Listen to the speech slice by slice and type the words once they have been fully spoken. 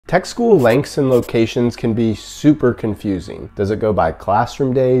Tech school lengths and locations can be super confusing. Does it go by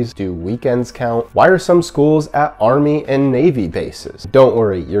classroom days? Do weekends count? Why are some schools at Army and Navy bases? Don't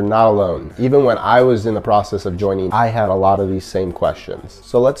worry, you're not alone. Even when I was in the process of joining, I had a lot of these same questions.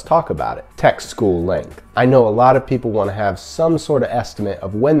 So let's talk about it. Tech school length. I know a lot of people want to have some sort of estimate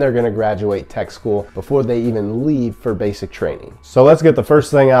of when they're going to graduate tech school before they even leave for basic training. So let's get the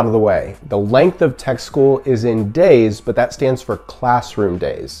first thing out of the way. The length of tech school is in days, but that stands for classroom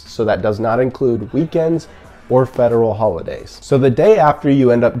days. So that does not include weekends or federal holidays. So the day after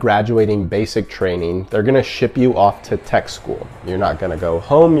you end up graduating basic training, they're gonna ship you off to tech school. You're not gonna go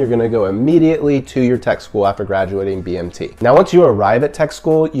home, you're gonna go immediately to your tech school after graduating BMT. Now, once you arrive at tech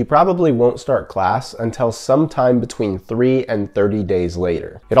school, you probably won't start class until sometime between 3 and 30 days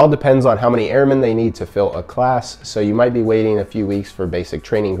later. It all depends on how many airmen they need to fill a class, so you might be waiting a few weeks for basic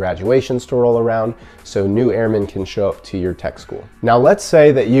training graduations to roll around so new airmen can show up to your tech school. Now, let's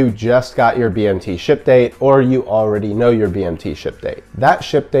say that you just got your BMT ship date, or you already know your BMT ship date. That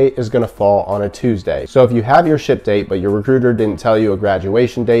ship date is going to fall on a Tuesday. So if you have your ship date, but your recruiter didn't tell you a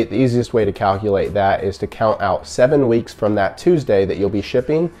graduation date, the easiest way to calculate that is to count out 7 weeks from that Tuesday that you'll be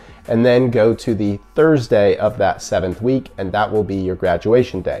shipping, and then go to the Thursday of that 7th week, and that will be your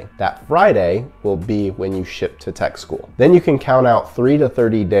graduation day. That Friday will be when you ship to tech school. Then you can count out 3 to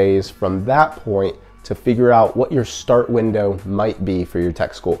 30 days from that point to figure out what your start window might be for your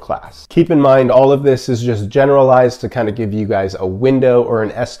tech school class. Keep in mind, all of this is just generalized to kind of give you guys a window or an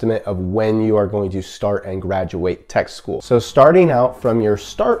estimate of when you are going to start and graduate tech school. So starting out from your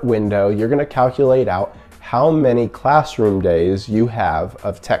start window, you're going to calculate out how many classroom days you have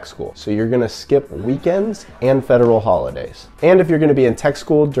of tech school. So you're gonna skip weekends and federal holidays. And if you're gonna be in tech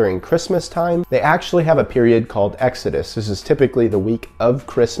school during Christmas time, they actually have a period called Exodus. This is typically the week of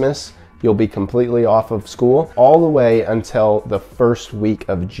Christmas. You'll be completely off of school all the way until the first week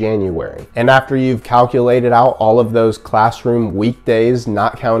of January. And after you've calculated out all of those classroom weekdays,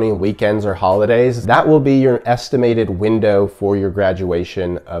 not counting weekends or holidays, that will be your estimated window for your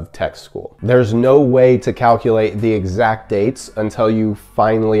graduation of tech school. There's no way to calculate the exact dates until you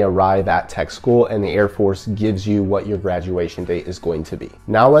finally arrive at tech school and the Air Force gives you what your graduation date is going to be.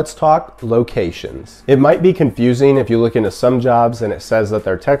 Now let's talk locations. It might be confusing if you look into some jobs and it says that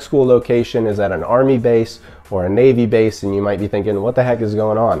their tech school location is at an Army base or a Navy base, and you might be thinking, what the heck is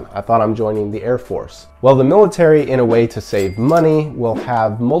going on? I thought I'm joining the Air Force. Well, the military, in a way to save money, will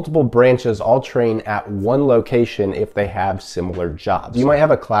have multiple branches all train at one location if they have similar jobs. You might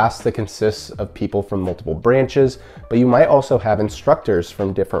have a class that consists of people from multiple branches, but you might also have instructors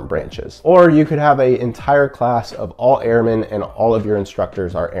from different branches. Or you could have an entire class of all airmen and all of your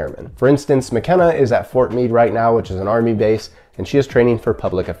instructors are airmen. For instance, McKenna is at Fort Meade right now, which is an Army base, and she is training for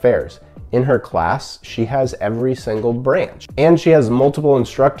public affairs. In her class, she has every single branch, and she has multiple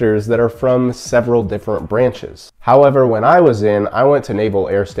instructors that are from several different branches. However, when I went to Naval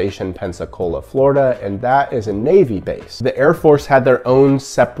Air Station Pensacola, Florida, and that is a Navy base. The Air Force had their own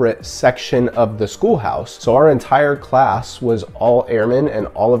separate section of the schoolhouse, so our entire class was all airmen and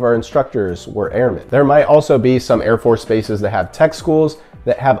all of our instructors were airmen. There might also be some Air Force bases that have tech schools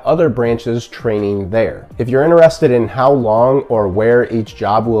that have other branches training there. If you're interested in how long or where each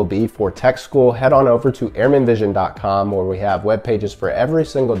job will be for tech school, head on over to airmanvision.com, where we have web pages for every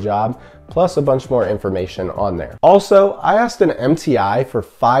single job, plus a bunch more information on there. Also, I asked an MTI for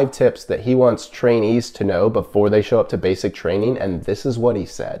 5 tips that he wants trainees to know before they show up to basic training, and this is what he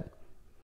said.